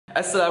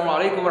Assalamu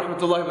alaikum wa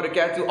rahmatullahi wa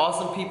barakatuh.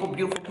 Awesome people,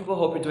 beautiful people.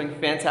 Hope you're doing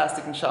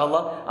fantastic,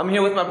 inshallah. I'm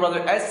here with my brother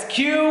SQ.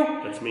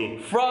 That's me.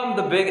 From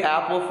the Big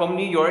Apple, from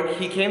New York.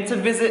 He came to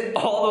visit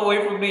all the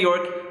way from New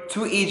York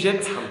to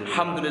Egypt.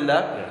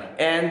 Alhamdulillah.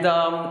 Yeah.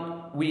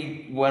 And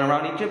we went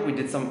around Egypt. We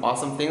did some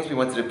awesome things. We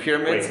went to the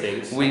pyramids.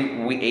 Great things.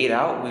 We ate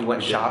out. We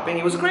went shopping.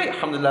 It was great,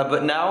 alhamdulillah.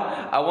 But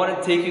now I want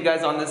to take you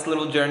guys on this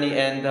little journey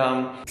and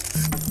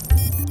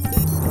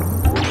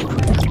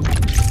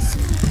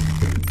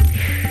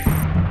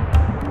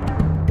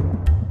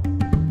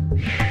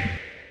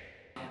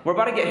we're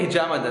about to get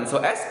hijama done.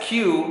 So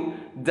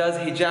SQ does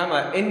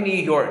hijama in New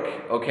York,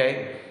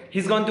 okay?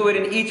 He's gonna do it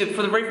in Egypt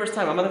for the very first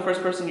time. I'm not the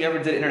first person you ever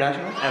did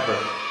international? Ever.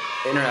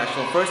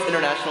 International, first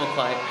international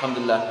client,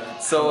 alhamdulillah.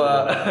 So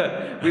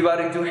we about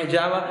to do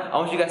hijama. I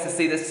want you guys to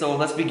see this, so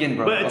let's begin,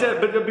 bro.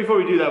 But before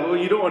we do that, what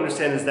you don't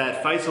understand is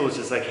that Faisal was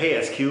just like,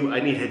 hey SQ, I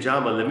need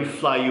hijama, let me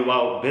fly you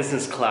out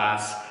business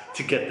class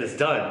to get this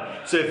done.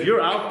 So if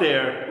you're out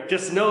there,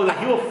 just know that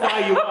he will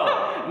fly you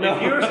out. No.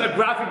 If you're a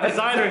graphic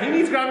designer, he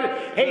needs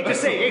graphic, hey,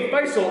 just say, hey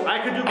Faisal,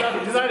 I could do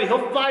graphic design,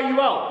 he'll fly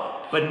you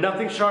out. But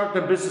nothing sharp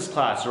than business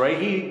class, right?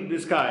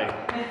 This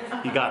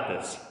guy, he got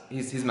this.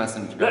 He's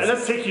messing with you.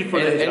 Let's take you for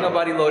this. Ain't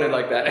nobody loaded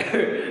like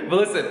that. But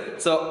listen,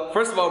 so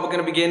first of all, we're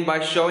gonna begin by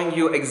showing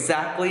you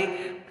exactly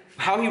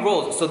how he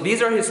rolls. So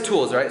these are his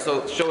tools, right?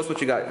 So show us what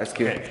you got,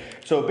 SQ. Okay.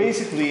 So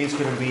basically, it's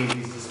going to be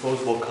these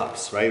disposable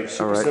cups, right?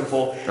 Super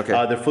simple. Okay.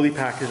 They're fully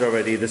packaged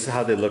already. This is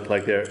how they look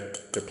like. They're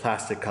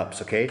plastic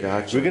cups, okay?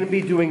 Gotcha. We're going to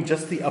be doing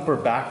just the upper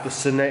back, the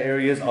sunnah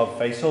areas of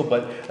Faisal,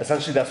 but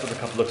essentially that's what the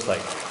cup looks like.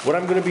 What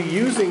I'm going to be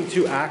using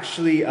to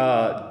actually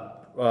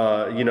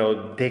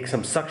take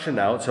some suction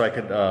out so I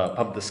could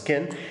pump the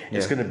skin.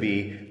 It's going to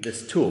be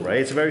this tool, right?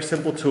 It's a very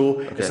simple tool.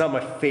 Okay. It's not my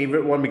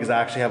favorite one because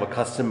I actually have a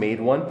custom made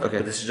one, but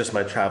this is just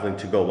my traveling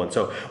to go one.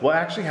 So what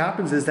actually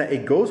happens is that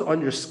it goes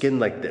on your skin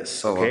like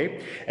this,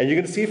 okay? And you're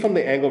going to see from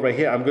the angle right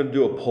here, I'm going to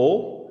do a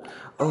pull.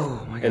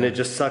 Oh my God. And it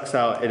just sucks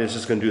out and it's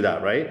just going to do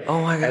that, right?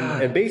 Oh my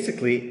God. And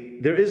basically,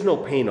 there is no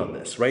pain on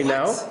this right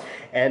now.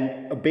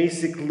 And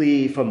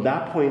basically, from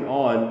that point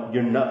on,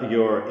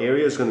 your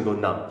area is going to go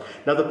numb.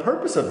 Now, the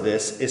purpose of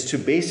this is to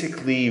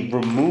basically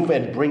remove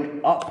and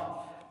bring up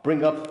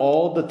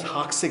all the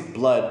toxic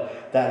blood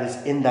that is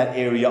in that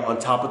area on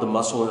top of the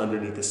muscle and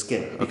underneath the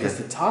skin. Because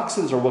the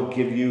toxins are what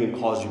give you and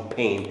cause you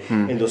pain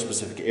in those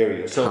specific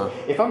areas. So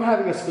if I'm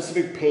having a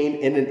specific pain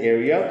in an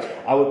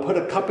area, I would put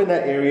a cup in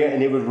that area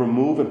and it would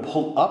remove and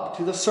pull up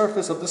to the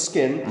surface of the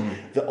skin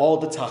all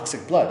the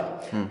toxic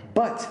blood.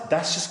 But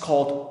that's just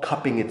called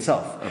cupping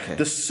itself.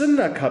 The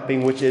sunnah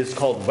cupping, which is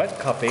called wet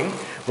cupping,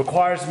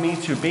 requires me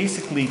to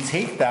basically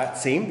take that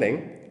same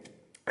thing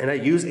and I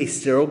use a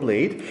sterile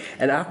blade,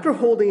 and after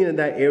holding it in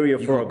that area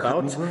for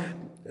about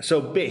just a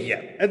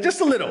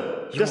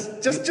little,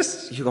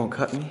 just you gonna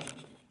cut me?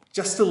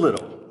 Just a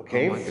little.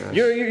 Okay, oh my gosh.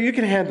 You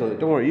can handle it.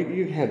 Don't worry,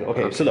 you can handle it.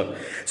 Okay, so look.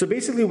 So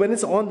basically, when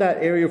it's on that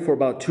area for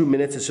about 2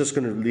 minutes, it's just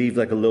going to leave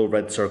like a little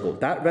red circle.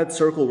 That red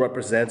circle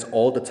represents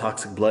all the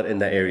toxic blood in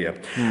that area.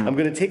 I'm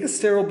going to take a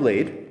sterile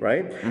blade,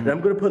 right, and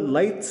I'm going to put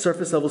light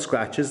surface level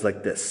scratches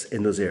like this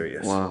in those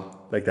areas. Wow.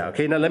 Like that.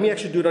 Okay, now let me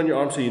actually do it on your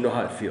arm so you know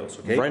how it feels.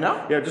 Okay. Right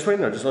now? Yeah, just right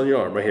now, just on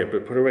your arm, right here.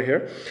 Put it right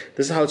here.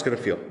 This is how it's going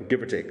to feel,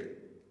 give or take.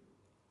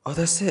 Oh,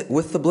 that's it.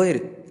 With the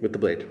blade. With the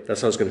blade.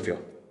 That's how it's going to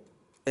feel.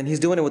 And he's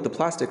doing it with the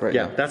plastic right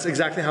now. Yeah, that's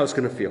exactly how it's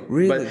going to feel.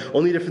 Really? But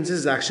only difference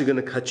is it's actually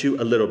going to cut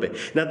you a little bit.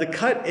 Now the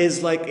cut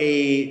is like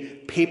a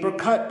paper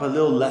cut, but a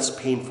little less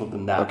painful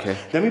than that. Okay.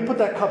 Then we put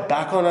that cut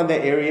back on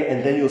that area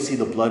and then you'll see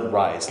the blood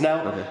rise.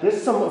 Now,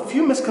 there's a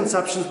few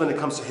misconceptions when it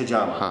comes to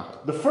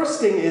hijama. The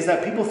first thing is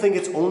that people think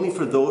it's only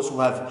for those who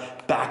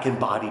have back and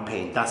body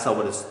pain. That's not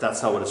what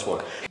it's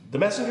for. The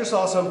Messenger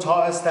ﷺ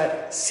taught us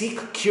that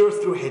seek cure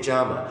through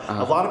hijama.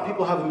 A lot of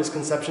people have a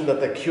misconception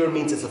that the cure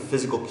means it's a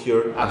physical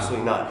cure.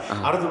 Absolutely not.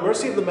 Out of the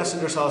mercy of the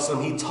Messenger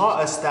ﷺ, he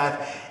taught us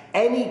that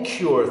any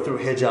cure through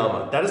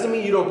hijama, that doesn't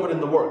mean you don't put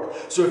in the work.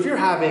 So if you're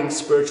having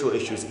spiritual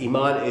issues,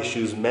 iman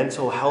issues,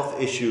 mental health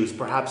issues,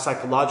 perhaps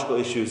psychological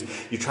issues,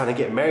 you're trying to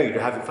get married,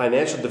 you're having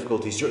financial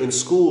difficulties, you're in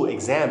school,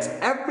 exams,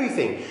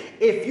 everything.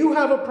 If you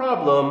have a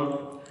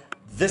problem,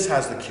 this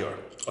has the cure.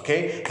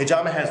 Okay,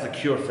 hijama has the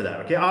cure for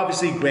that. Okay,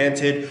 obviously,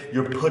 granted,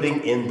 you're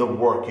putting in the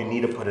work. You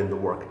need to put in the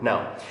work.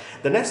 Now,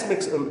 the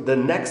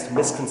next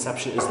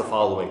misconception is the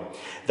following: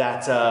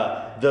 that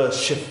the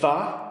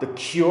shifa, the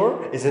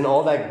cure, is in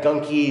all that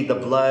gunky, the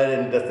blood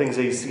and the things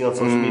that you see on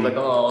social media. Like,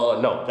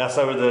 oh no, that's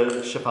not where the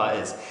shifa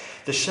is.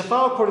 The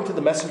shifa, according to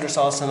the Messenger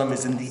ﷺ,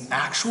 is in the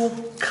actual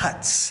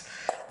cuts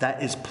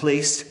that is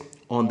placed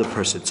on the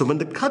person. So when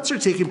the cuts are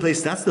taking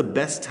place, that's the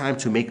best time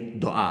to make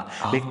dua.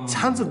 Make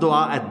tons of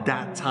dua at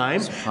that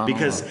time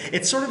because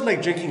it's sort of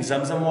like drinking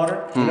Zamzam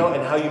water, you know,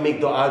 and how you make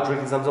dua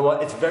drinking Zamzam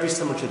water. It's very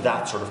similar to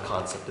that sort of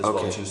concept as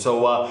well too.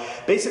 So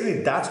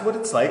basically that's what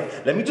it's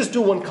like. Let me just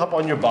do one cup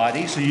on your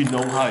body so you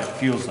know how it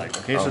feels like,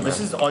 okay? So this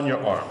is on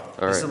your arm.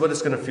 This is what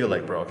it's gonna feel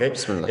like, bro, okay?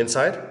 Bismillah.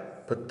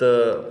 Inside, put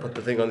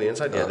the thing on the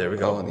inside. Yeah, there we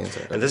go. Oh, on the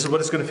inside. And this is what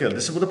it's gonna feel.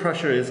 This is what the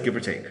pressure is, give or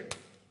take.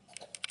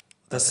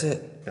 That's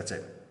it. That's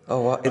it.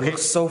 Oh, wow. It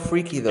looks so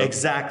freaky though.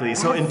 Exactly.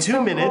 So in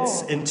 2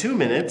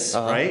 minutes,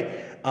 right?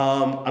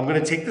 I'm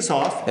gonna take this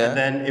off, and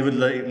then it would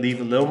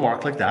leave a little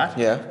mark like that.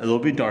 Yeah. A little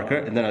bit darker,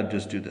 and then I'd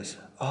just do this.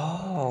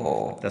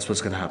 Oh. That's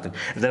what's gonna happen.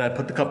 And then I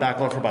put the cup back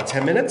on for about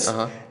 10 minutes,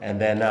 and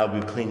then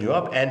we clean you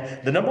up.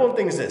 And the number one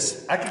thing is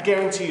this: I could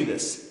guarantee you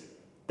this.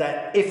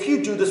 That if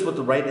you do this with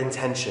the right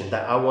intention,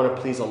 that I want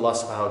to please Allah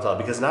subhanahu wa ta'ala,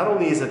 because not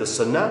only is it a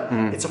sunnah,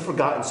 it's a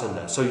forgotten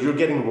sunnah. So you're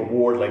getting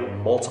reward like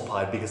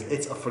multiplied because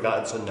it's a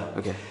forgotten sunnah.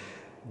 Okay.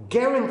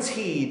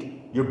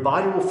 Guaranteed, your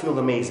body will feel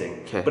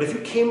amazing. Okay. But if you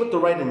came with the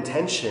right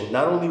intention,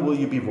 not only will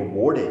you be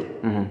rewarded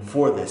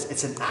for this,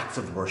 it's an act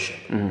of worship.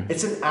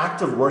 It's an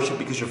act of worship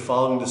because you're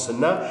following the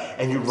sunnah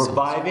and you're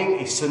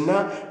reviving a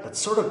sunnah that's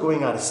sort of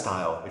going out of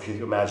style, if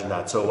you imagine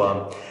that.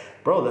 So,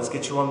 bro, let's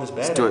get you on this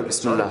bed. Let's do it.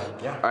 Bismillah.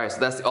 Yeah. All right, so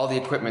that's all the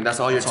equipment.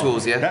 That's all your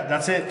tools, yeah?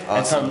 That's it.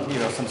 Awesome.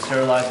 And some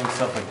sterilizing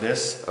stuff like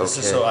this. This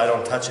is so I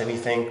don't touch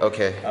anything.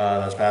 Okay.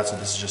 That's bad. So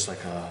this is just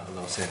like a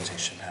little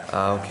sanitation pad.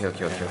 Okay.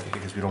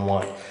 Because we don't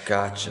want.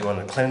 Gotcha. We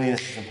want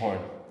cleanliness is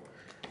important.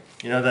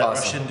 You know that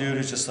Russian dude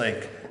who's just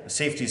like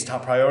safety is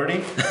top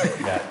priority.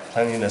 Yeah,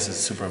 cleanliness is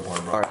super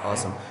important, bro. All right,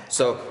 awesome.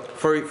 So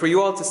for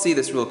you all to see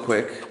this real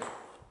quick,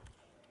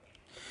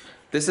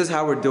 this is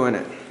how we're doing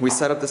it. We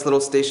set up this little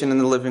station in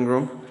the living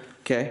room.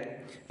 Okay,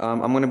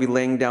 I'm gonna be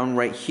laying down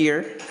right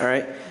here, all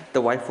right?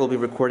 The wife will be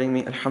recording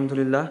me,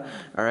 alhamdulillah,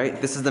 all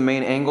right? This is the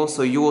main angle,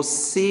 so you will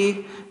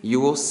see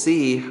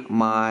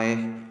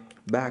my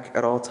back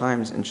at all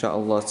times,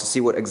 inshallah, to see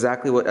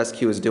exactly what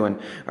SQ is doing,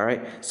 all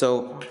right?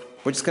 So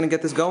we're just gonna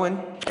get this going,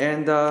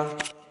 and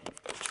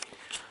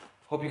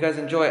hope you guys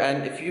enjoy.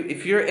 And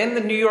if you're in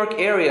the New York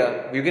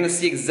area, you're gonna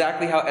see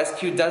exactly how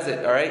SQ does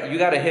it, all right? You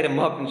gotta hit him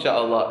up,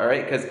 inshallah, all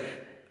right? Because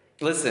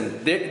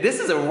listen, this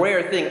is a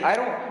rare thing. I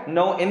don't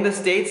know in the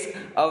States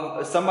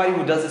of somebody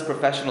who does this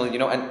professionally, you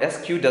know, and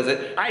SQ does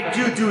it. I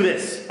do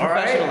this, all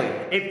professionally.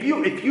 Right?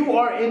 If you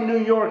are in New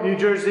York, New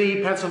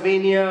Jersey,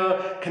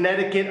 Pennsylvania,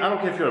 Connecticut, I don't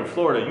care if you're in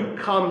Florida, you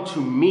come to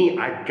me,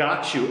 I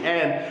got you.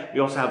 And we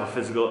also have a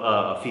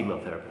female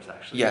therapist,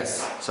 actually.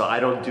 Yes. So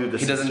I don't do the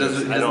sisters. He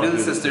doesn't do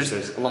the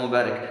sisters. Allah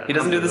Mubarak. He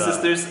doesn't do the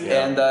sisters,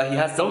 and he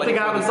has Don't think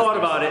I haven't thought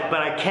about it,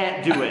 but I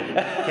can't do it.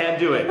 Can't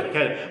do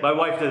it. My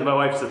wife does. My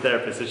wife's a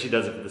therapist, so she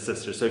does it for the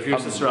sisters. So if you're a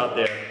sister out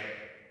there,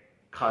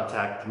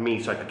 contact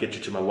me so I could get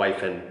you to my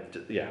wife and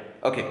yeah.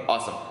 Okay,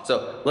 awesome.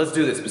 So let's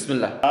do this.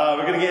 Bismillah.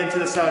 We're gonna get into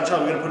this now,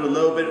 inshallah. We're gonna put a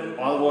little bit of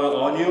olive oil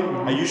on you.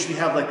 I usually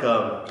have like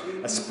a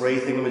spray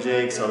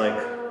thingamajig, so like.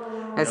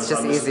 It's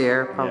just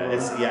easier, probably.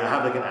 I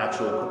have like an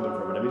actual equipment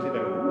for it. Let me see if I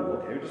can.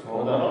 Okay, just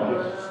hold on.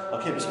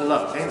 Okay,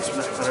 bismillah. Okay,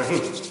 bismillah.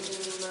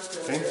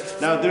 Okay.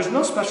 Now, there's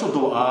no special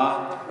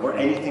dua or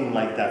anything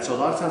like that. So a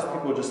lot of times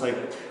people are just like,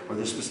 are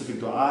there specific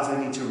duas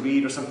I need to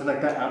read or something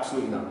like that?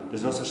 Absolutely not.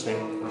 There's no such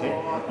thing. Okay.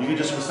 You can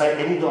just recite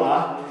any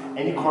dua,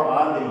 any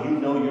Quran that you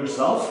know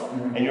yourself,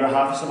 and you're a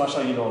hafiz, so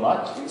mashallah, you know a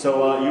lot.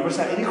 So you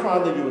recite any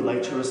Quran that you would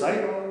like to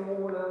recite,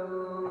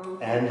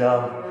 and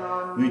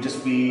we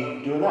just be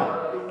doing that.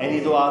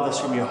 Any dua that's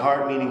from your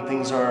heart, meaning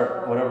things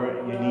are whatever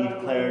you need,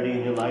 clarity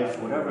in your life,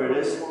 whatever it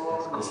is,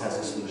 this has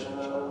a solution,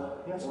 inshallah.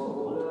 Yes.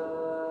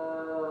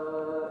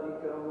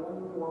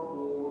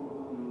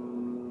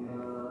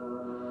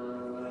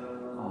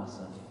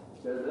 Awesome.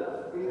 So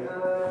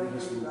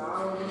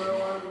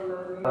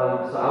I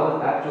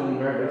was actually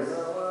nervous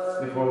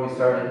before we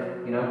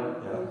started, you know,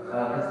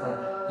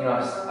 because you know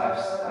I've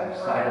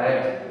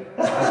skydived,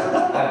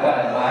 I've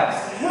gotten wax,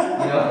 you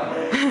know.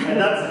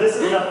 And this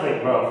is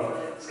nothing, bro.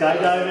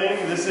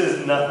 Skydiving, this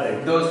is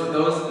nothing.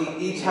 Those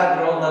each have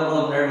their own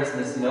level of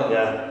nervousness, you know.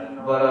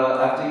 Yeah. But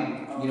after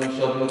you know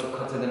show me what the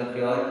cuts are gonna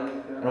feel like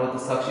and what the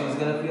suction is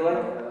gonna feel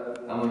like,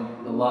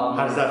 I'm a lot more.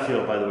 How does that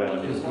feel, by the way?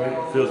 It feels great.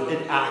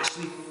 It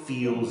actually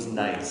feels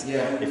nice.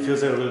 Yeah. It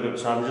feels like a little bit.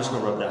 So I'm just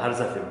gonna rub that. How does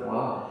that feel?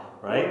 Wow.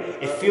 Right?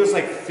 It feels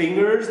like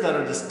fingers that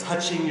are just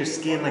touching your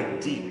skin, like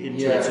deep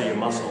into it, so your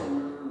muscle.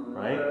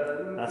 Right?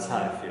 That's how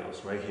it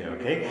feels right here.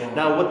 Okay.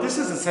 Now, what this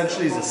is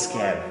essentially is a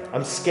scan.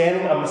 I'm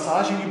scanning. I'm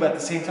massaging you, but at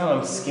the same time,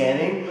 I'm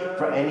scanning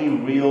for any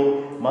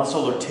real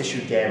muscle or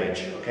tissue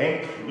damage.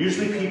 Okay.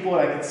 Usually, people,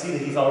 I can see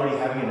that he's already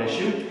having an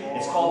issue.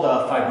 It's called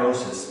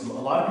fibrosis. A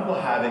lot of people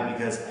have it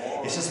because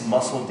it's just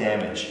muscle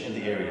damage in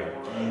the area.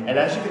 And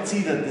as you can see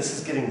that this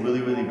is getting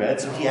really, really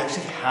red, so he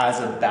actually has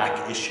a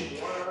back issue.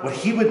 What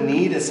he would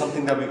need is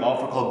something that we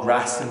offer called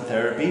Graston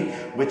therapy,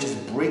 which is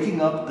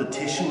breaking up the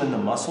tissue in the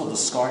muscle, the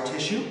scar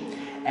tissue,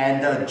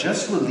 and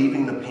just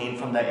relieving the pain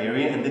from that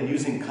area, and then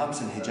using cups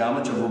and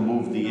hijama to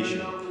remove the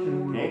issue.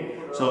 Okay?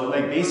 So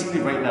like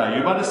basically right now,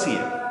 you're about to see it.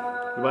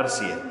 You're about to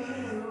see it.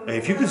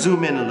 If you could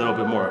zoom in a little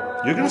bit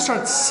more, you're gonna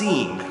start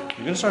seeing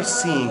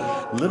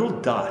little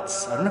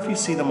dots. I don't know if you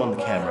see them on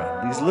the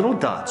camera. These little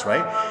dots,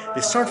 right?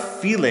 They start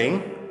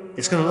feeling,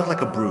 it's gonna look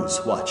like a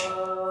bruise. Watch.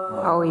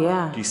 Oh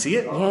yeah. Do you see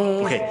it? Yeah.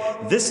 Okay,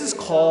 this is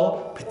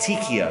called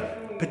petechia.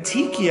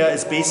 Petechia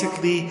is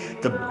basically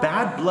the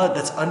bad blood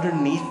that's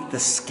underneath the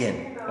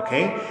skin,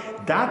 okay?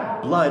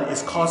 That blood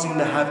is causing you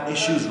to have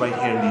issues right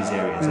here in these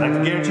areas. And I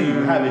can guarantee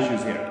you have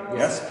issues here,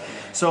 yes?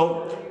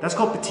 So that's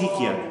called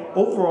petechia.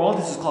 overall,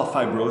 this is called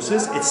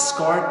fibrosis. It's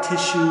scar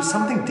tissue,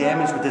 something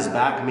damaged with his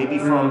back, maybe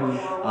from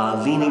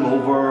leaning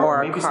over,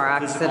 or maybe a car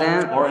physical,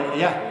 accident, or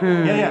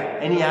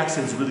any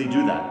accidents really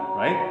do that,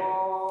 right?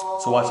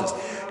 So watch this.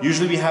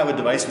 Usually we have a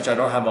device, which I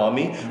don't have on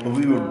me, but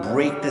we would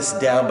break this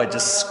down by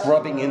just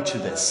scrubbing into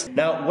this.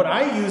 Now, what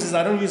I use is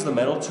I don't use the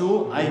metal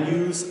tool. I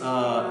use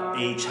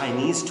a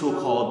Chinese tool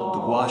called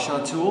the gua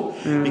sha tool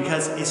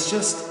because it's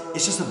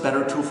just a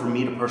better tool for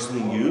me to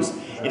personally use.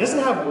 It doesn't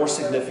have more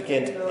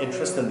significant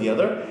interest than the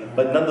other,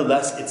 but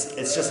nonetheless,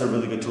 it's just a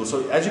really good tool.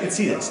 So as you can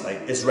see this,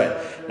 like it's red.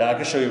 Now I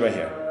can show you right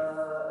here.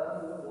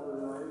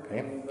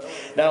 Okay.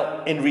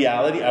 Now, in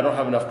reality, I don't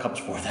have enough cups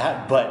for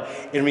that, but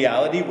in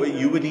reality, what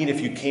you would need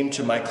if you came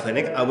to my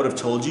clinic, I would have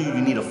told you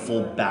you need a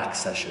full back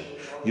session.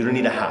 You don't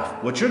need a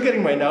half. What you're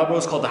getting right now, bro,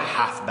 is called a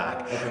half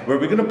back, where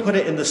we're gonna put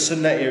it in the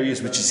sunnah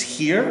areas, which is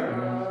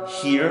here,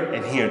 here,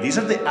 and here. These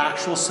are the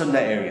actual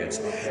sunnah areas.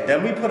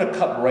 Then we put a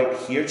cup right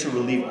here to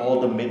relieve all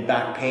the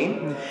mid-back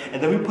pain.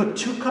 And then we put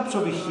 2 cups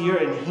over here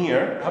and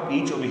here, cup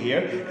each over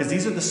here, because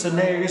these are the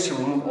sunnah areas to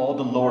remove all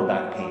the lower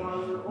back pain.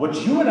 What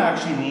you would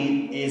actually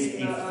need is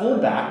a full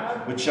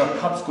back, which are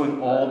cups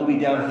going all the way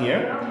down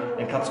here,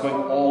 and cups going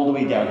all the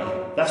way down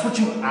here. That's what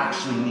you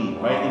actually need,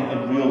 right,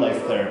 in real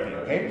life therapy,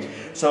 okay?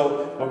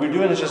 So what we're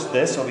doing is just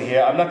this over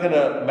here. I'm not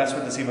gonna mess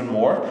with this even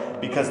more,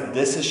 because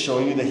this is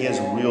showing you that he has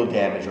real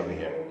damage over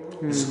here.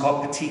 This is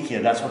called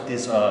petechia. That's what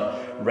this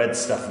red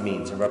stuff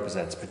means. It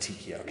represents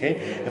petechia, okay?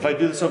 If I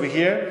do this over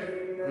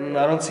here,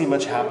 I don't see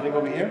much happening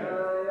over here.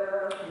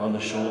 On the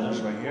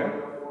shoulders right here.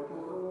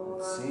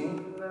 Let's see.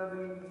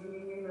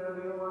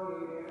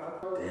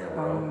 Damn,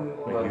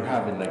 bro. Like you're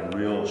having like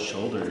real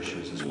shoulder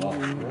issues as well.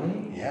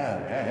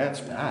 Yeah, it's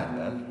bad,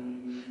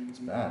 man. It's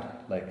bad.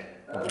 Like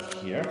over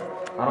here.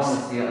 I don't want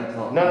to see it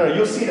until... No,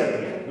 you'll see that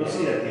again. You'll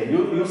see that again.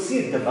 You'll see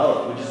it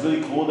develop, which is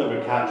really cool that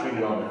we're capturing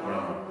it on the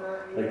camera.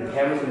 Like the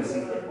camera's gonna see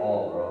it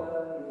all,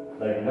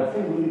 bro. Like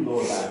nothing really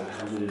lower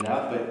back, really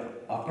not,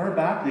 but upper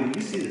back, like,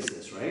 you see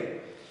this,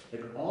 right?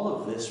 Like all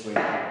of this right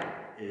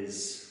here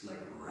is like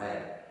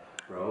red,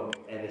 bro.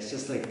 And it's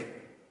just like,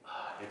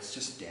 it's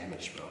just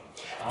damaged, bro.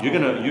 You're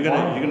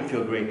gonna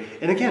feel great.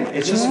 And again,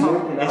 it's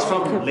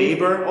from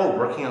labor. Oh,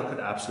 working out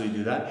could absolutely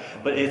do that.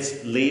 But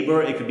it's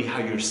labor. It could be how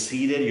you're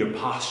seated, your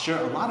posture,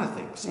 a lot of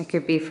things. it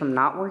could be from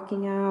not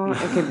working out.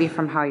 It could be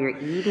from how you're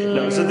eating.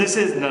 No, so this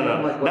is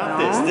not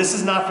this. This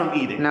is not from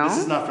eating. No? This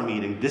is not from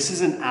eating. This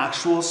is an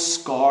actual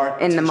scar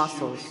In the tissue.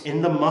 muscles.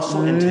 In the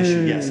muscle and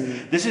tissue. Yes.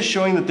 This is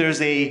showing that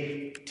there's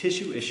a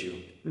tissue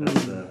issue.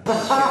 That's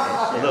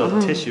a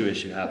little tissue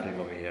issue happening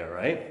over here,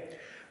 right?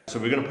 So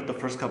we're gonna put the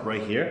first cup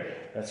right here.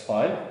 That's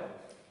fine.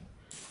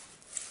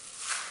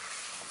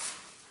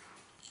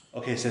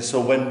 Okay, so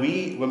when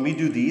we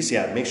do these,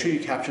 yeah, make sure you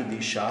capture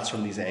these shots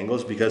from these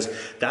angles because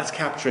that's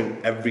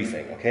capturing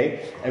everything,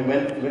 okay? And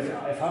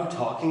if I'm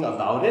talking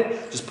about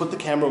it, just put the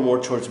camera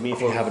more towards me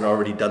if you haven't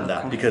already done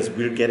that because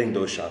we're getting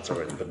those shots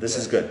already. But this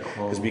is good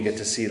because we get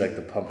to see like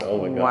the pump.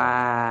 Oh my god!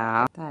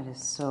 Wow, that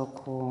is so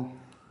cool.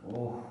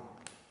 Oh,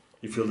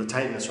 you feel the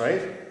tightness,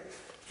 right?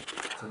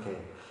 It's okay.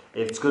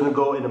 It's gonna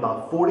go in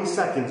about 40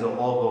 seconds, it'll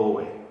all go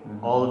away.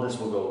 All of this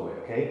will go away,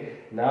 okay?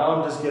 Now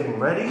I'm just getting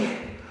ready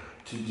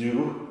to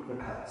do the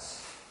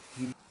cuts.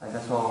 I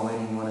guess while we're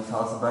waiting, you want to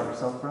tell us about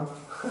yourself, bro?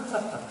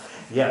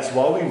 Yes,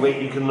 while we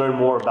wait, you can learn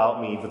more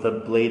about me with a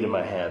blade in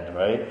my hand,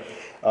 right?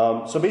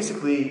 So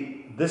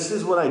basically, this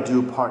is what I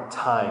do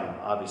part-time,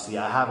 obviously.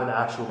 I have an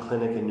actual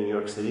clinic in New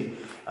York City.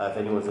 If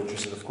anyone's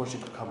interested, of course you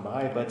could come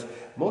by. But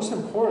most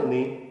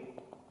importantly,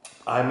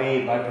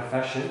 by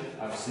profession,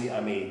 obviously,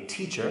 I'm a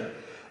teacher.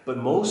 But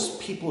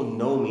most people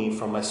know me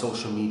from my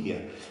social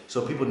media.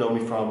 So people know me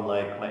from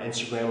like my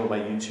Instagram or my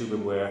YouTube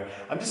and where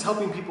I'm just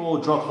helping people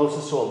draw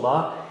closer to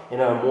Allah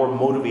in a more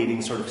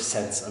motivating sort of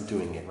sense of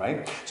doing it,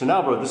 right? So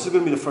now, bro, this is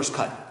gonna be the first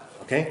cut,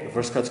 okay? The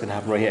first cut's gonna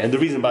happen right here. And the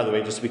reason, by the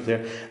way, just to be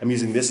clear, I'm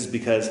using this is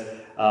because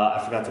I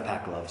forgot to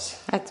pack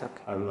gloves. That's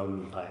okay.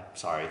 I'm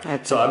sorry.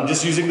 So I'm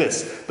just using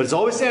this. But it's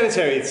always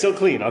sanitary, it's still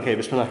clean. Okay,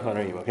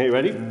 Bismillahirrahmanirrahim. Okay,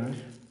 ready?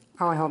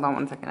 Oh, wait, hold on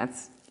 1 second.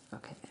 It's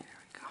okay.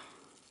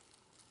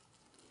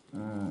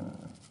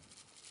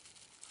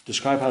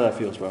 Describe how that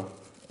feels, bro.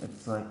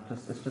 It's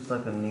just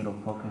like a needle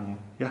poking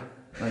you. Yeah.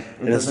 Like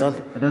And it's done.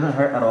 it doesn't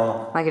hurt at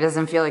all. Like it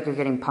doesn't feel like you're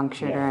getting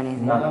punctured or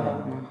anything.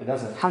 No, it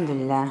doesn't.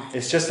 Alhamdulillah.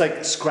 It's just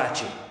like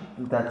scratching.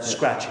 That's it.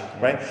 Scratching,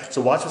 right?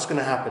 So watch what's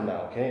gonna happen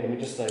now, okay? Let me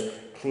just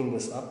like clean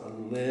this up a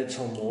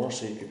little more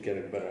so you could get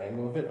a better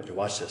angle of it. Okay,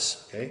 watch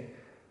this, okay?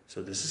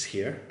 So this is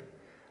here.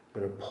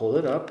 I'm gonna pull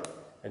it up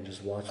and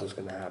just watch what's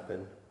gonna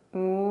happen.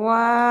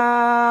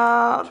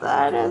 Wow,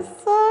 that is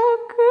so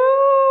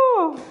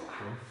cool.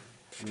 Okay.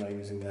 I'm not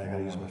using that, I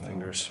gotta use my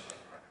fingers.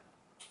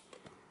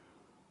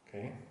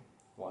 Okay,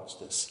 watch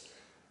this.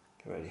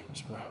 Get ready.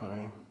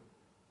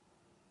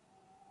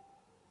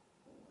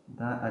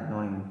 That I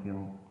don't even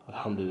feel.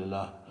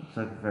 Alhamdulillah. It's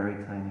like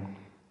very tiny.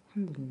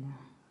 Alhamdulillah.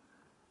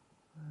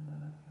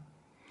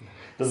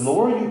 The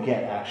lower you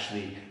get,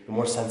 actually, the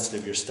more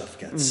sensitive your stuff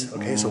gets.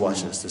 Okay, so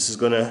watch this. This is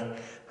gonna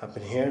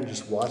happen here.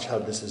 Just watch how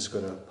this is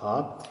gonna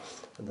pop,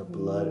 and the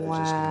blood is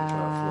just gonna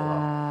try to flow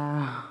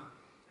out.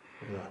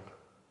 Look at that.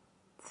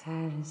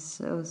 That is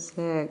so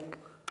sick.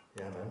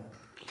 Yeah, man.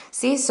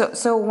 See,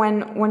 so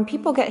when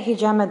people get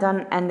hijama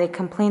done and they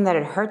complain that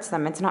it hurts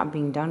them, it's not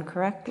being done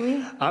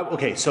correctly?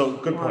 Okay, so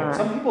good point.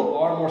 Some people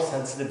are more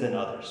sensitive than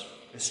others.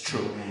 It's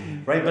true,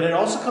 right? But it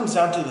also comes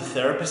down to the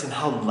therapist and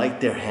how light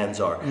their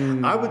hands are.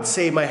 I would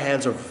say my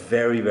hands are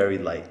very, very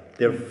light.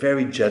 They're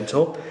very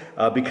gentle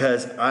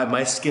because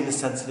my skin is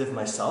sensitive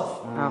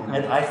myself,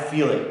 and I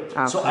feel it.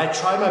 So I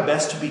try my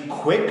best to be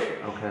quick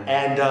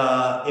and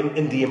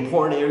in the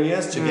important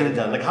areas to get it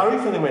done. Like, how are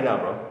you feeling right now,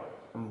 bro?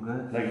 I'm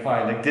good. Like,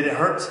 fine. Like, did it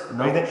hurt?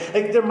 No.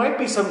 Like, there might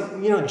be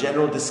some,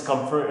 general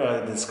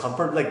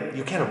discomfort. Like,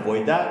 you can't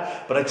avoid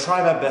that. But I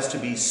try my best to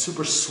be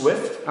super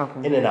swift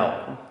in and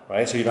out,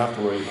 right? So you don't have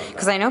to worry about that.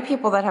 Because I know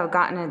people that have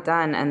gotten it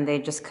done and they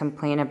just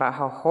complain about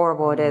how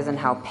horrible it is and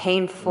how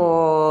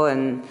painful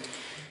and...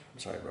 I'm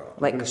sorry, bro. I'm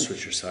like, going to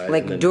switch your side.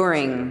 Like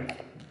during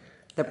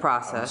the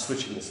process. I'm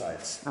switching the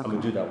sides. I'm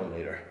going to do that one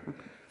later.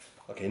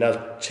 Okay, now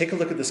take a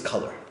look at this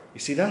color. You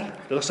see that?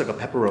 It looks like a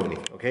pepperoni,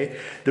 okay?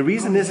 The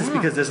reason is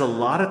because there's a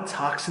lot of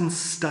toxins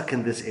stuck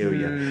in this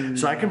area.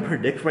 So I can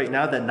predict right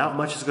now that not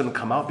much is going to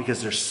come out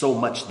because there's so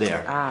much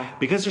there.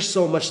 Because there's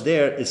so much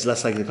there, it's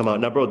less likely to come out.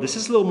 Now, bro, this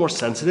is a little more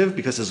sensitive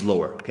because it's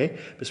lower, okay?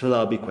 Bismillah,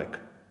 I'll be quick.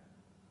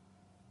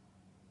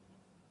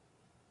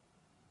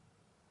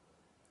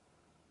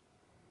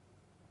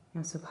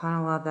 And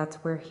subhanAllah, that's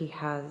where he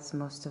has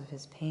most of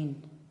his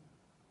pain.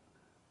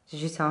 Did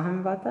you tell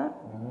him about that?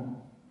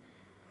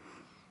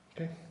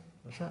 Okay.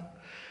 What's that?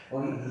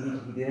 Well, he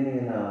didn't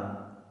even,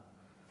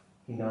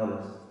 he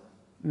noticed.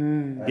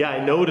 Yeah,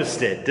 I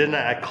noticed it, didn't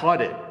I? I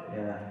caught it.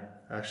 Yeah.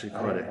 I actually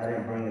caught it. I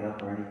didn't bring it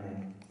up or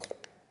anything.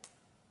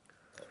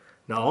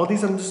 Now, all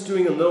these I'm just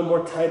doing a little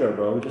more tighter,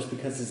 bro, just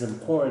because it's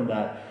important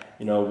that,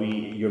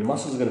 your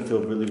muscles are going to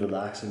feel really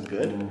relaxed and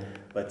good.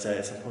 But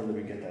it's important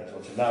that we get that as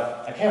well. So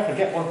now, I can't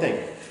forget one thing.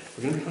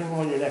 We're going to be putting them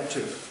on your neck,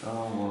 too. Oh,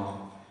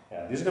 wow.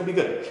 Yeah, these are going to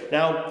be good.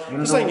 Now,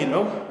 just letting you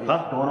know.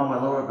 Huh? Going on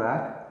my lower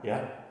back?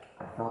 Yeah.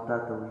 I felt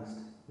that the least.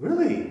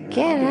 Really?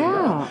 Get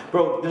out.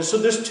 Bro,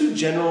 there's two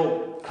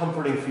general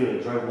comforting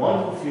feelings, right?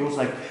 One feels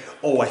like,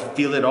 oh, I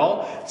feel it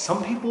all.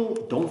 Some people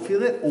don't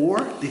feel it,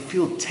 or they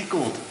feel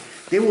tickled.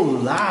 They will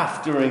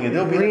laugh during it.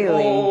 They'll be like,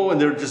 oh,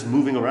 and they're just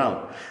moving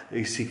around.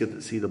 You see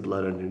the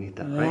blood underneath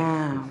that, right?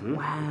 Yeah,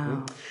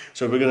 wow.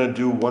 So we're going to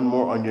do one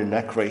more on your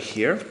neck right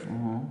here.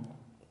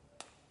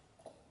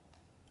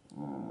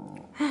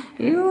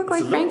 You look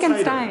like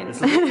Frankenstein. It's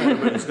a little tighter,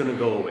 but it's going to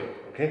go away,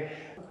 okay?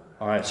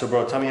 All right, so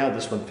bro, tell me how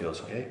this one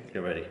feels, okay?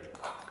 Get ready.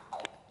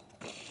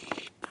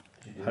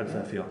 How does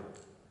that feel?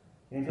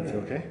 Does that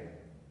feel okay?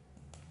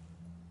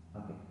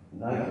 Okay.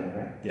 Now you get it,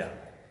 right? Yeah.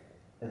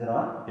 Is it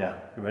on? Yeah.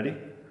 You ready?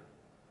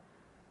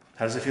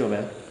 How does it feel,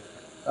 man?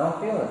 I don't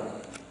feel it.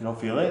 You don't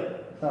feel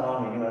it? It's not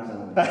on me. You're messing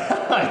with me. I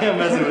am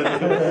messing with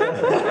you.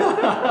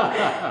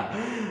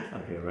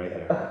 Okay, right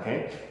here. Okay.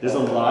 There's a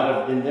lot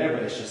of in there,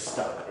 but it's just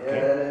stuck. Okay?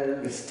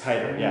 Yeah. It's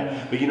tighter.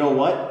 Yeah. But you know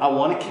what? I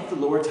want to keep the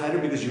lower tighter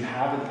because you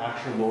have an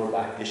actual lower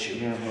back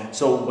issue.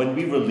 So when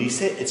we release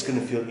it, it's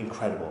gonna feel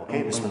incredible.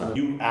 Okay. Bismillah.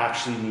 You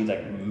actually need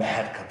like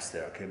mad cups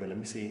there. Okay. But let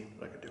me see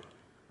what I can do.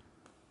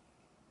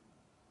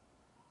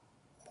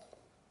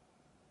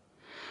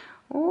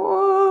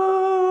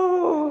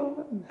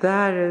 Whoa,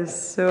 that is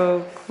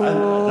so cool.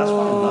 That's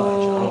why I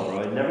love HIJAAMA,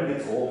 bro. It never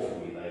gets old for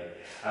me. Like,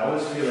 I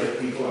always feel like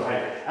people are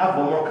hyped. I have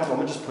one more cup. I'm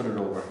gonna just put it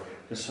over,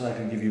 just so I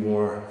can give you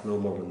a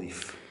little more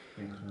relief.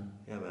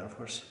 Yeah, man, of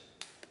course.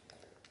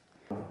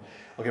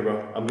 Okay,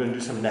 bro. I'm gonna do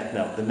some neck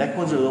now. The neck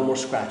ones are a little more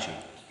scratchy.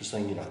 Just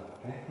letting you know.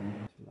 Okay.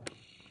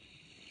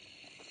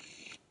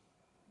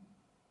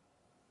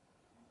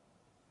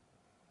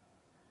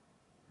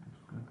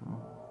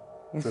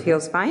 It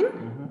feels fine?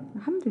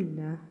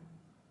 Alhamdulillah.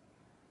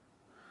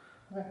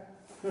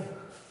 Good.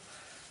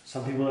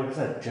 Some people, like I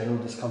said, general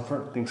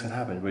discomfort, things can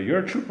happen. But you're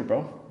a trooper,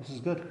 bro. This is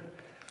good.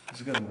 This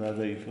is good. I'm glad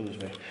that you feel this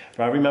way.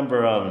 But I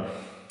remember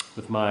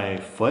with my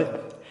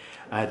foot,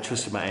 I had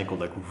twisted my ankle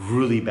like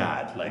really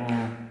bad. Like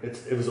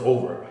it was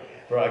over.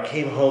 Bro, I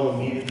came home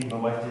immediately. My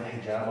wife did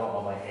HIJAAMA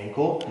on my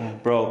ankle.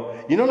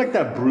 Bro, you know like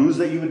that bruise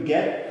that you would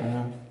get?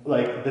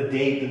 Like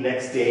the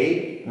next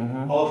day?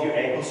 All of your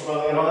ankles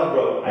swelling and all that?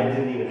 Bro, I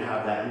didn't even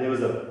have that. And it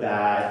was a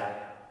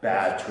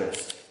bad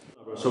twist.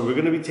 So we're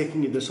going to be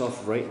taking this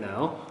off right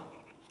now.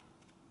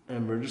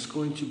 And we're just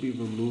going to be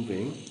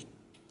removing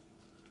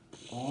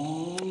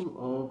all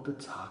of the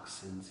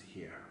toxins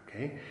here,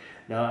 okay?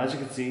 Now, as you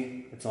can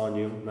see, it's on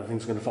you.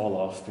 Nothing's going to fall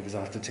off because I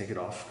have to take it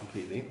off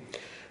completely.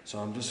 So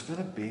I'm just going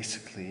to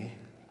basically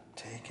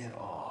take it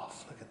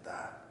off. Look at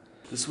that.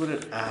 This is what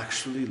it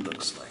actually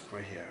looks like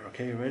right here.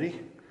 Okay, you ready?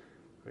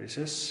 Ready,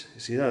 sis? You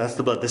see that? That's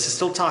the blood. This is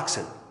still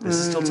toxin. This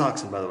is still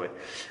toxin, by the way.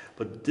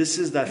 But this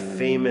is that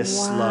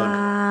famous slug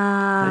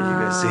that you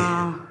guys see.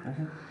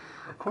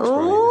 Of course,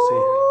 bro, you can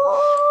see.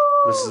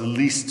 This is at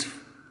least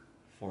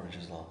 4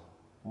 inches long.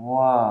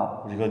 Wow.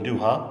 What are you gonna do,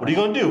 huh? What are you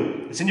gonna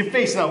do? It's in your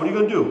face now. What are you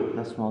gonna do?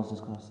 That smells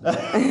disgusting.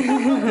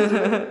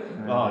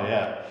 Oh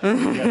yeah. Yeah, that's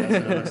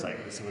what it looks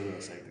like. This is what it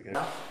looks like. Okay.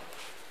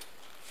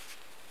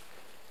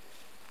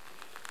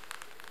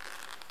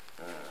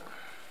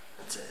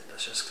 That's it.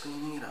 That's just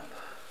cleaning it up.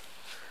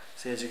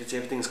 See, as you can see,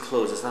 everything's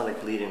closed. It's not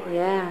like bleeding or anything.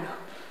 Yeah.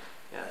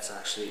 Yeah, it's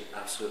actually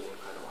absolutely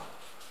incredible.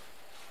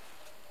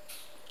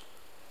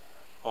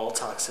 All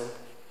toxin.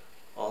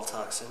 All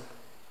toxin.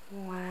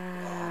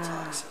 Wow. All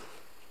toxin.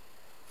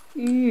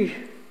 Ew.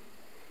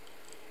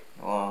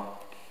 Wow.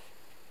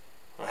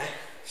 Right?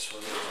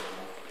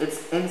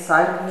 It's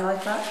inside of me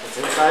like that? It's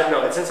inside.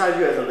 No, it's inside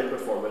you as a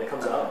liquid form. When it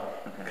comes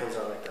out, okay. It comes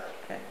out like that.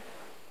 Okay.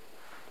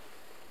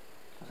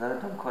 Was that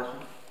a dumb question?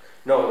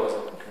 No, it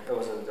wasn't. Okay. It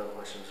wasn't a dumb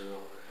question. It was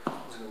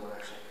a good one,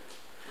 actually.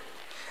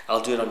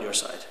 I'll do it on your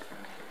side.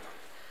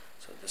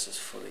 So this is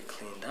fully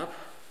cleaned up.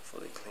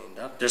 Fully cleaned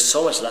up. There's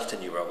so much left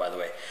in you, bro, by the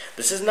way.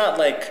 This is not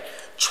like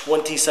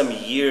 20 some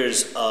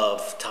years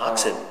of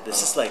toxin.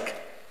 This is like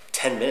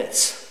 10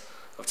 minutes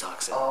of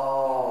toxin.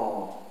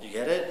 Oh. You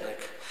get it?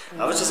 Like,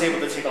 I was just able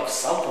to take off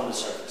some from the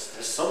surface.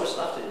 There's so much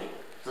left in you.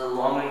 So the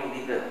longer you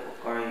leave it,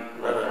 or you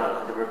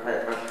have the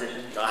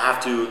repetition? I have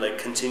to like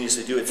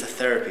continuously do it. It's a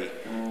therapy.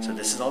 So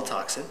this is all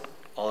toxin.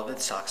 All of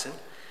it's toxin.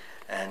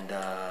 And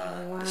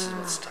this is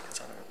what's stuck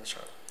inside of it. Let's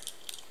try it.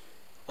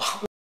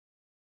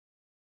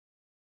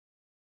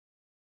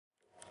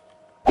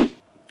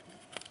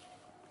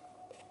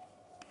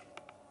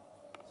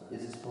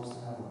 Is it supposed to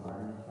have a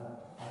burning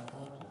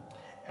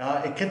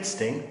effect? It can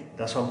sting.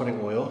 That's why I'm putting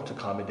oil to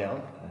calm it down.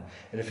 Okay.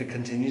 And if it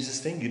continues to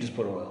sting, you just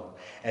put oil.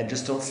 And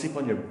just don't sleep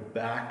on your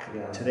back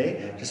today.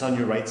 Yeah. Just on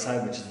your right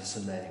side, which is the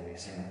sunnah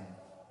anyways. Yeah.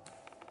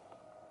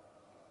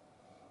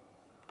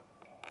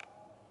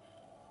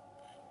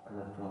 And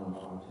then put on the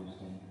lower two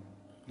sting.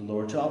 The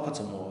lower two, I'll put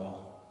some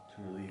oil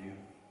to relieve you.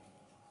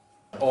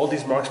 All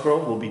these marks, bro,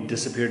 will be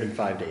disappeared in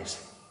 5 days.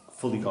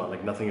 Fully gone,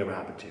 like nothing ever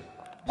happened to you.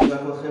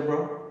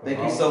 Bro. Thank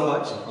you so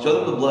much.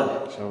 Show them the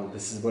blood. So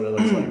this is what it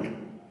looks like.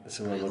 This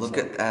is what it looks Look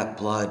like. at that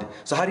blood.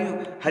 So how do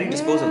you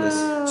dispose of this?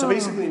 So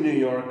basically in New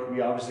York, we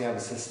obviously have a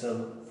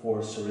system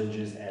for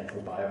syringes and for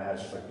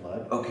biohazards like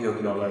blood. Okay.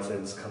 You know, that's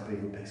this company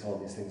who picks all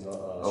these things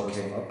up.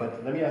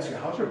 But let me ask you,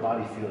 how's your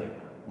body feeling?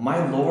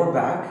 My lower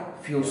back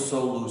feels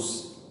so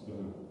loose.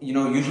 You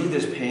know, usually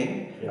there's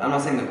pain. Yeah. I'm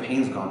not saying the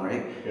pain's gone,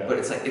 right? Yeah. But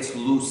it's like, it's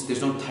loose.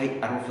 There's no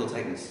tight, I don't feel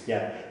tightness.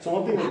 Yeah. So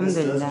one thing that this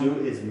does do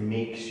is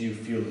makes you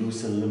feel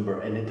loose and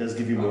limber, and it does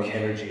give you more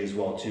energy as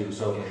well too.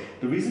 So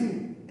the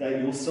reason that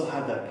you'll still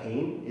have that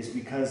pain is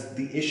because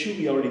the issue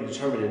we already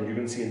determined, and you're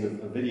going to see in the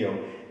video,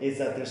 is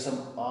that there's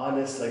some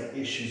honest like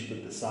issues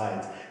with the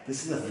sides.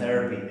 This is a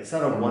therapy. It's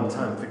not a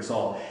one-time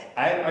fix-all.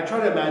 I try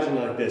to imagine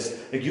it like this.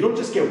 Like, you don't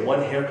just get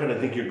one haircut and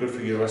think you're good for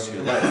the rest of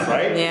your life,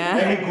 right? Yeah.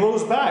 And it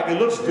grows back. It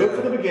looks good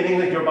for the beginning.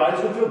 Like, your body's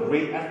going to feel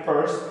great at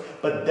first,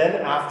 but then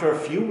after a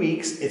few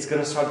weeks, it's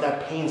going to start,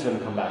 that pain's going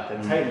to come back,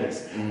 that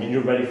tightness, and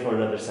you're ready for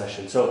another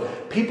session. So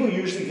people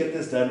usually get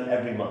this done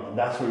every month, and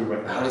that's what we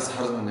recommend. How does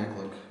my neck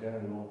look? Yeah,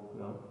 no.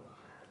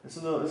 It's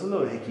a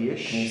little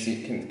hickey-ish. Can you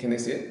see? Can they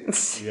see it?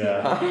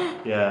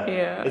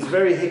 Yeah. It's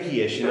very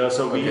hickey-ish, you know.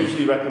 So we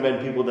usually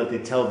recommend people that they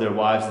tell their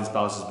wives and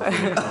spouses before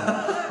they come.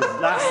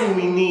 The last thing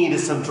we need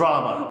is some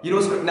drama. You know,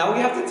 now we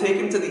have to take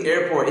him to the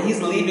airport. He's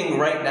leaving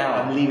right now.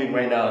 I'm leaving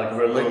right now. Like,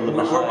 we're a little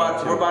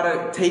behind. We're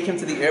about to take him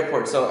to the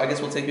airport. So I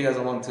guess we'll take you guys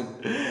along too.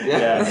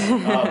 Yeah.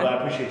 But I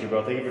appreciate you,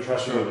 bro. Thank you for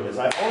trusting me with this.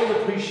 I always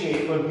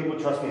appreciate when people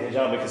trust me,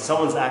 HIJAAMA, because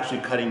someone's actually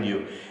cutting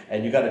you,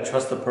 and you got to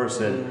trust the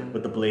person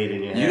with the blade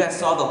in your hand. You guys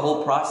saw the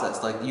whole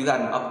process. Like, you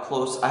got him up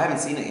close. I haven't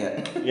seen it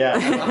yet. Yeah.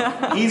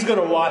 He's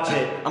gonna watch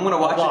it. I'm gonna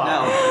watch it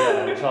now.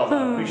 Yeah,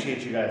 inshallah.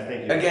 Appreciate you guys.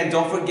 Thank you. Again,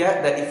 don't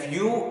forget that if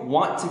you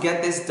want to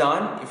get this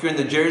done, if you're in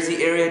the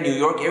Jersey area, New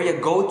York area,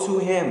 go to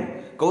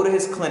him. Go to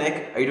his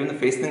clinic. Are you doing the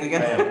face thing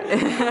again? I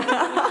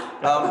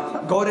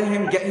am. Go to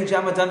him, get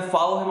HIJAAMA done.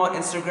 Follow him on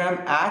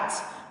Instagram at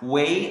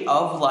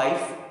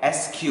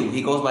WAYOFLIFESQ.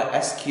 He goes by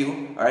SQ.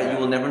 All right, you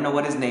will never know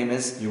what his name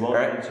is. You won't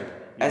answer.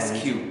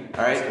 SQ.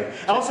 All right.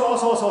 And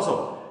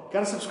also,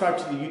 gotta subscribe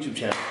to the YouTube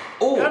channel.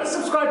 Oh, gotta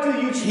subscribe to the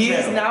YouTube channel. He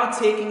is now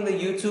taking the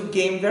YouTube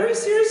game very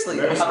seriously.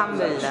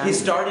 Alhamdulillah. He's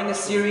starting a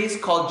series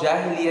called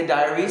Jahiliyyah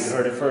Diaries. You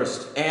heard it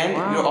first. And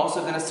you're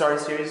also going to start a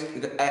series,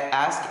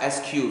 Ask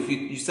SQ. If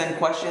you send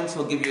questions,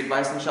 he'll give you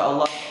advice,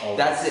 inshallah.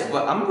 That's it.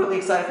 But I'm really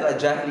excited for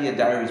that Jahiliyyah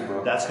Diaries,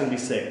 bro. That's going to be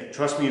sick.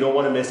 Trust me, you don't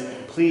want to miss.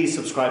 Please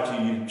subscribe to the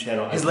YouTube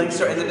channel. His links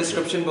are in the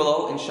description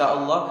below,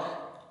 inshallah.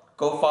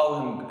 Go follow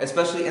him,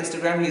 especially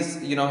Instagram. His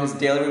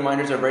daily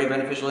reminders are very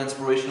beneficial,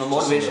 inspirational,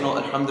 motivational,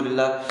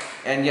 alhamdulillah.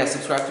 And yeah,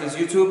 subscribe to his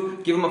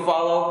YouTube, give him a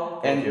follow.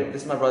 Thank you.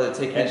 This is my brother,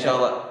 take care,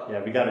 inshallah.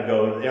 Yeah, we gotta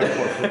go to the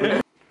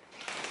airport.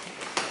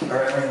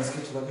 Alright, let's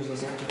get to luggage,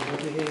 let's enter the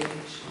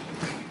luggage.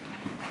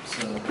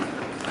 So,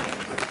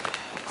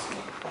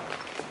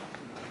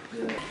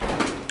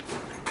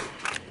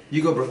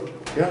 you go, bro.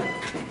 Yeah,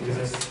 look at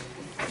this.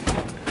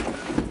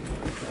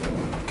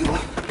 Good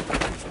luck.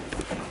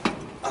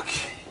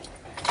 Okay.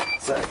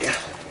 So, yeah.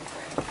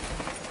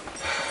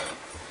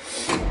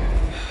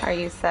 Are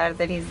you sad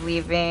that he's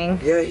leaving?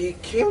 Yeah, he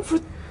came for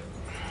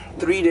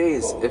 3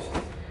 days,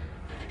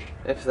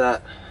 if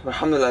that.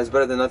 Alhamdulillah, it's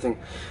better than nothing.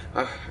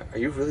 Are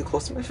you really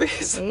close to my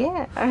face?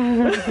 Yeah.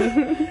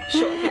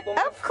 Showing people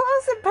Up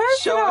close and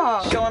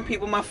personal. showing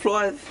people my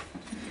flaws,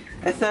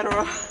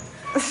 etc.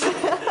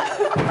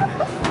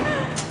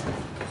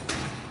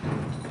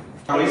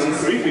 Oh, he's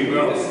creepy,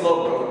 bro. You just slow,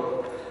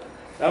 bro.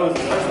 That's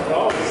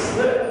a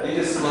slip. You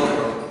just slow,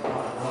 bro.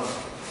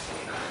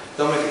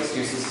 Don't make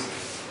excuses.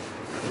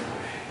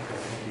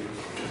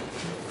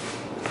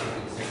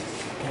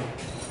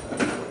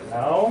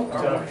 Now,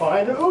 gotta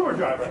find the Uber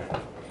driver.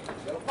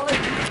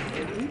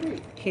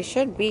 He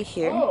should be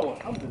here. Oh,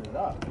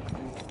 alhamdulillah.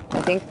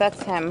 I think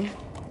that's him. He's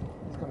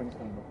coming.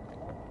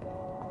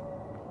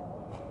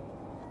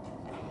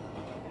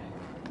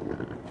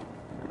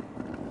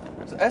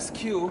 So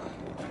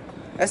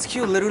SQ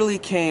literally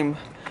came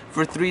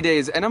for 3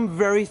 days, and I'm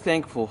very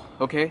thankful,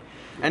 okay?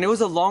 And it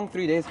was a long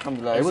 3 days,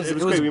 alhamdulillah. It was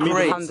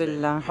great.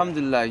 Alhamdulillah.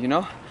 Alhamdulillah, you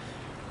know?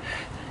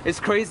 It's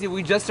crazy,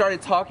 we just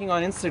started talking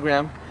on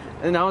Instagram,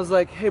 and I was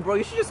like, hey bro,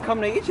 you should just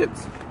come to Egypt.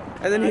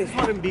 And then I just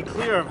want to be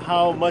clear of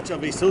how much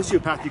of a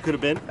sociopath you could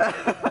have been.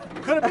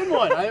 Could have been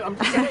one. I'm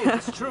just saying,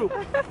 it's true.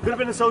 Could have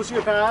been a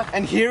sociopath.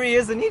 And here he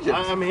is in Egypt.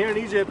 I'm here in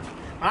Egypt.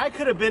 I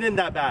could have been in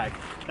that bag.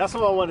 That's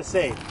what I want to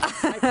say.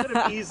 I could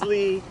have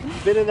easily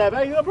been in that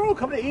bag. You know, bro,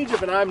 come to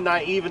Egypt, and I'm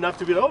naive enough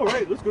to be like, oh,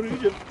 right, let's go to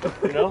Egypt.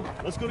 You know,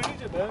 let's go to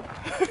Egypt, man.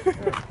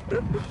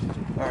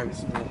 All right,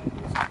 bismillah.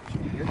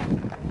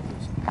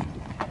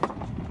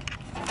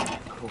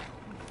 Cool.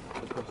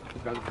 Let's go.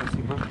 Let's grab the first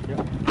seat, bro.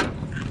 Yeah.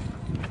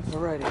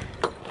 Alrighty.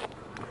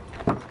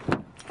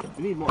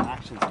 We need more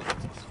action.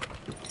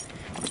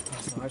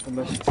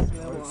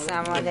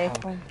 Assalamu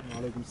alaikum.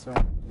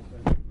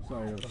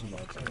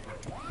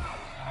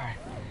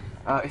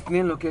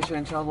 اثنين لوكيشن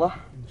ان شاء الله.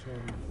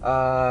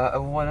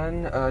 اولا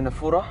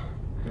نافورة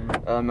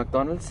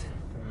ماكدونالدز،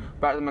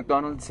 بعد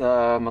ماكدونالدز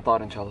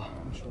مطار ان شاء الله.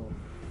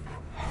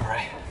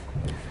 Alright.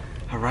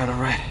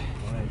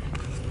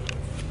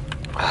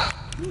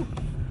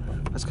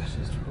 Let's go.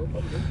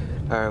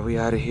 Alright, we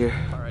out of here.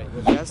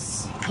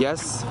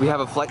 Yes, we have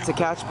a flight to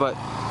catch, but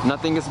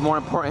nothing is more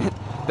important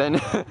than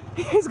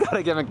he's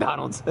gotta get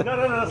McDonald's.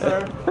 No,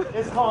 sir.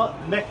 It's called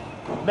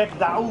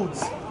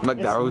McDowell's.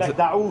 McDowell's. It's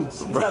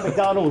McDowell's. It's not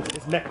McDonald's.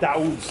 It's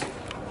McDowell's.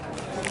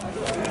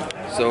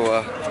 So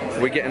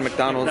we're getting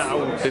McDonald's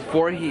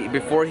before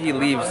he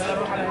leaves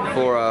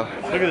for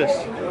Look at this.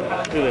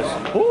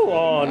 Ooh,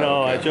 oh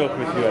no, I joke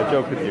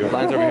with you.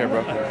 Line's over here,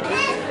 bro.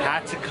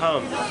 Had to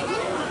come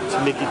to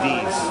Mickey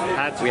D's.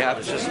 Had to. We have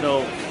There's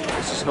to.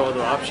 just no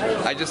other option.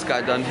 I just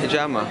got done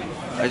HIJAAMA.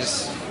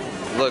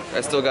 Look,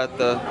 I still got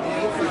the.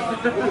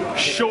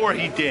 Sure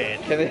he did.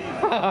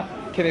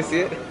 Can they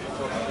see it?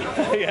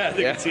 Yeah,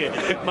 they can see it.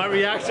 My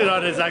reaction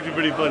on it is actually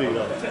pretty funny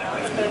though.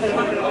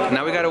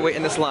 Now we gotta wait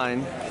in this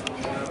line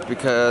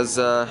because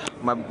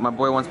my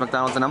boy wants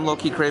McDonald's and I'm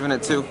low-key craving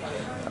it too.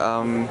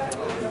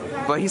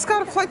 But he's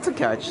got a flight to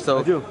catch, so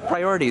I do.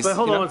 Priorities. But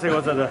hold on one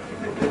second.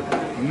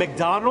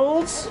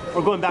 McDonald's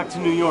or going back to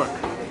New York?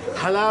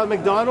 Halal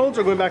McDonald's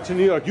or going back to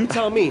New York? You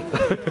tell me.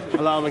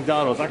 Halal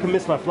McDonald's. I can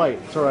miss my flight.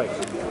 It's alright.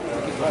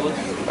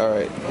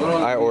 Alright,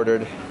 I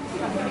ordered.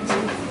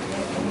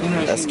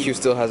 SQ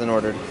still hasn't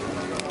ordered.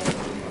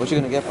 What you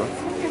gonna get, bro?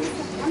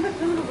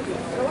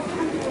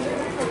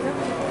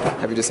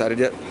 Have you decided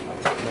yet?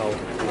 No.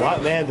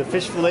 What, man? The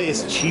fish fillet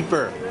is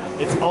cheaper.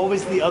 It's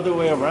always the other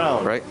way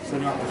around. Right?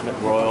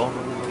 Royal.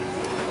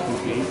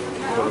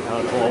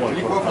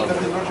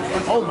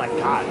 Oh my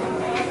god.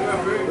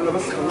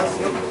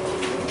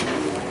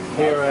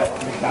 Here at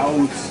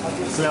McDowell's.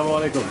 Assalamu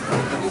alaikum.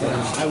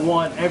 I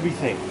want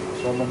everything.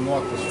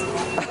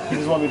 He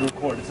just want me to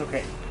record. It's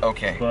okay.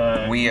 Okay.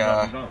 But we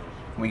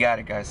got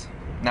it, guys.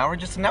 Now we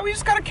just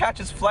gotta catch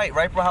his flight,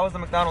 right, bro? How was the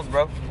McDonald's,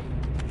 bro?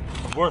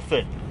 Worth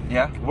it.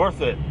 Yeah?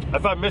 Worth it.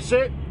 If I miss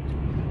it,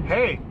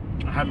 hey,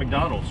 I had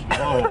McDonald's.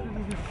 Whoa.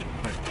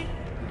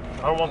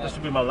 I don't want this to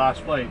be my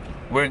last flight.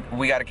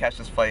 We gotta catch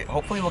this flight.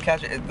 Hopefully we'll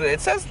catch it. It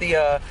says the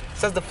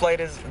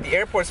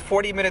airport's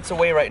 40 minutes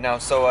away right now.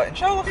 So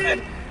inshallah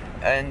khair.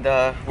 And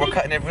we're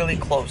cutting it really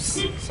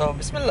close. So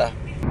bismillah.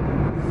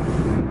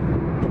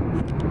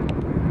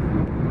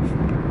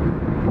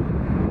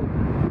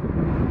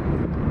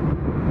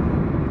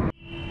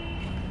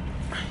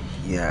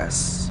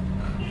 Yes.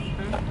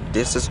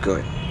 This is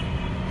good.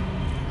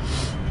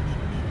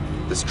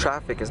 This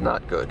traffic is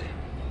not good.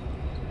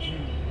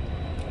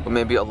 But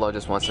maybe Allah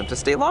just wants him to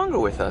stay longer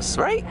with us,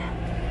 right?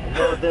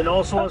 But then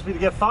also wants me to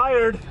get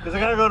fired because I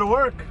gotta go to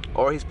work.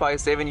 Or he's probably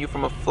saving you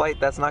from a flight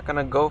that's not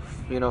gonna go,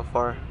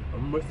 far.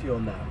 I'm with you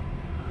on that.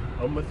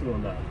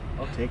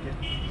 I'll take it.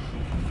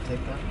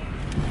 Take that.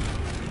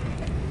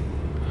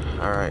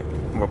 All right,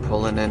 we're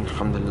pulling in,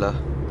 alhamdulillah.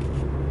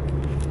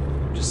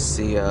 Just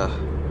see,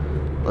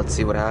 let's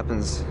see what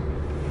happens.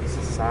 This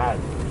is sad.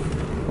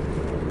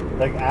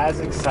 Like, as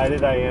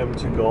excited I am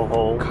to go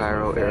home.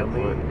 Cairo to my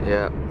family, airport,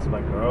 yeah. To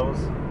my girls.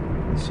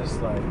 It's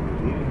just like,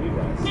 leaving you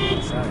guys.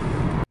 It's sad.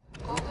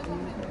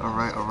 all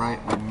right.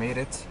 We made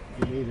it.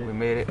 We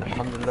made it.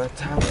 Alhamdulillah.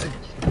 Time to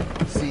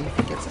see if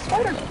he gets a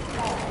spider.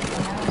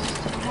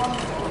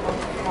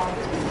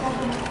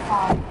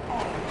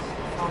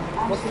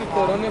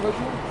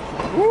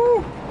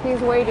 Woo!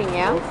 He's waiting,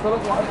 yeah?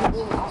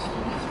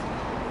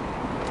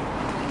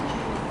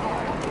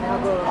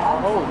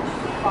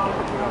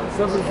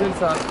 Something's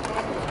inside.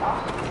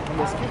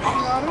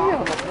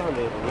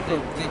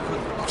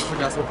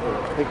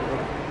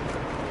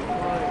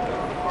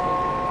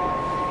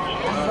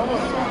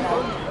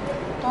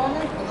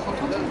 طالب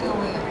الخطوط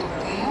الجوية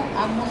التركية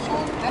عن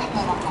وصول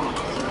رحلة رقم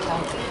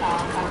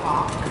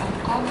 694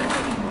 القادمة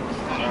من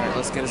Alright,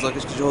 let's get his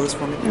luggage. Could you hold this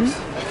for me, please?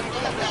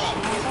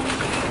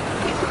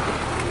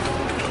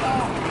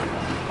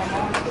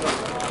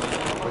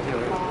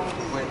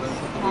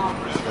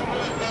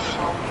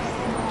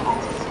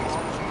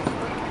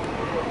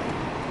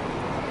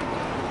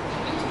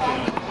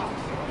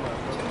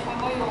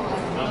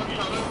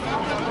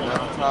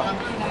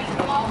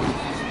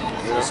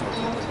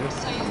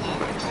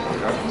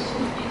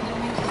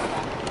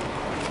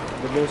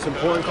 The most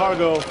important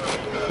cargo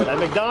at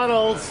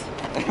McDonald's.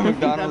 At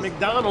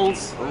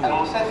McDonald's.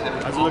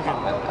 How's it looking?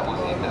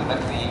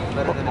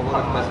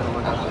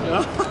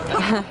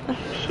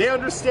 They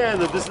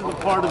understand that this is a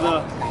part of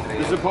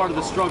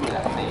the struggle.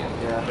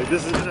 Yeah. Like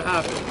this is gonna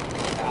happen.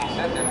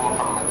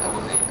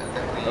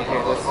 Okay,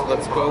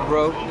 let's go,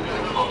 bro.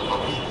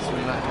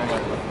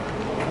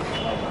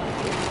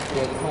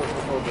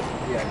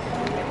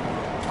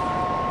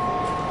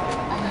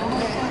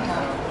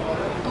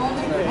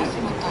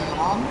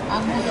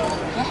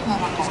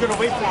 He's gonna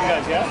wait for you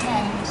guys, yeah?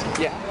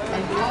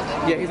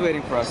 Yeah, he's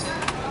waiting for us.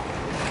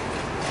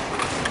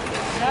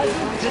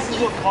 This is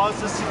what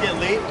caused us to get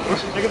late.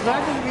 Like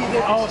imagine we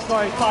did, oh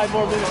sorry, 5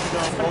 more minutes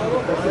ago.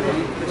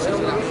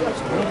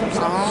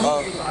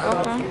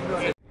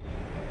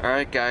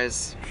 Alright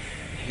guys,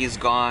 he's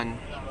gone.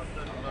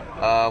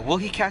 Will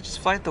he catch his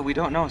flight though? We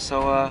don't know,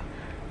 so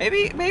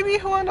maybe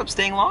he'll end up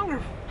staying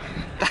longer.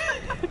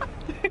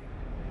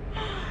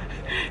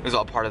 It was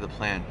all part of the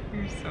plan.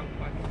 You're so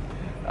funny.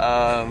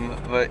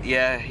 But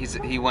yeah,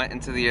 he went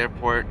into the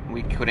airport.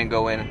 We couldn't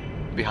go in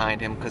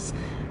behind him because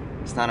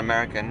it's not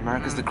America. And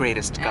America's the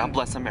greatest. God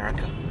bless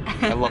America.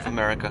 I love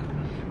America.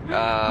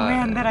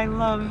 Man that I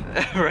love.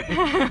 Right.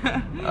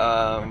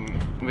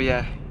 But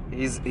yeah,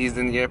 he's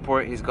in the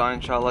airport. He's gone,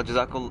 inshallah.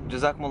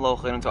 Jazakumullahu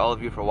khairan to all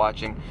of you for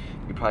watching.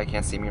 You probably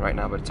can't see me right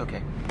now, but it's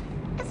okay.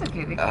 It's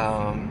okay.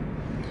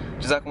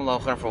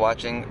 Jazakumullahu khairan for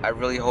watching. I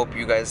really hope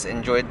you guys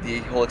enjoyed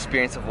the whole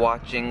experience of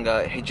watching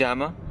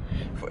HIJAAMA.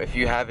 If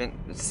you haven't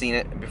seen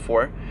it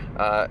before,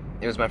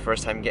 it was my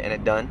first time getting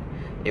it done.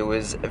 It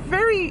was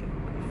very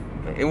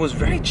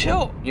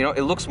chill. You know,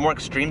 it looks more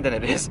extreme than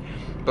it is,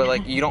 but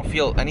like you don't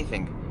feel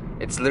anything.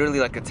 It's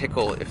literally like a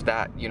tickle, if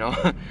that, you know.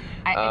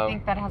 I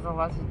think that has a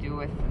lot to do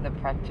with the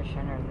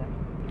practitioner then.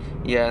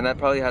 Yeah, and that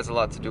probably has a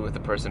lot to do with the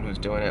person who's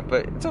doing it,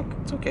 but it's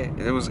okay.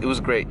 It was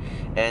great.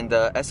 And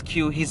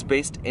SQ, he's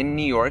based in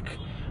New York.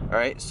 All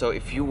right, so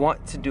if you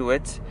want to do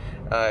it,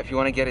 if you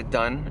want to get it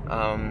done,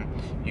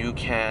 you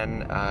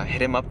can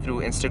hit him up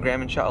through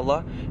Instagram,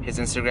 inshallah. His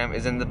Instagram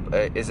is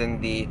in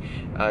the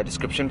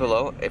description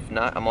below. If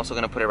not, I'm also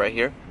gonna put it right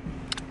here.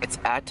 It's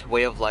at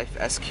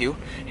WAYOFLIFESQ.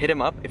 Hit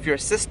him up. If you're a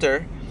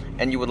sister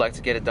and you would like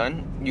to get it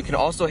done, you can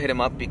also hit him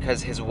up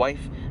because his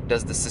wife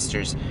does the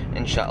sisters,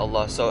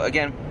 inshallah. So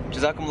again,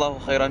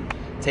 jazakumullahu khairan.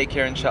 Take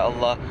care,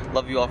 inshallah.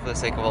 Love you all for the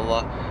sake of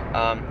Allah.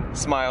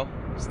 Smile,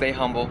 stay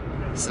humble.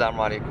 Assalamu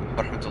alaikum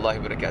wa rahmatullahi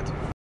wa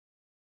barakatuh.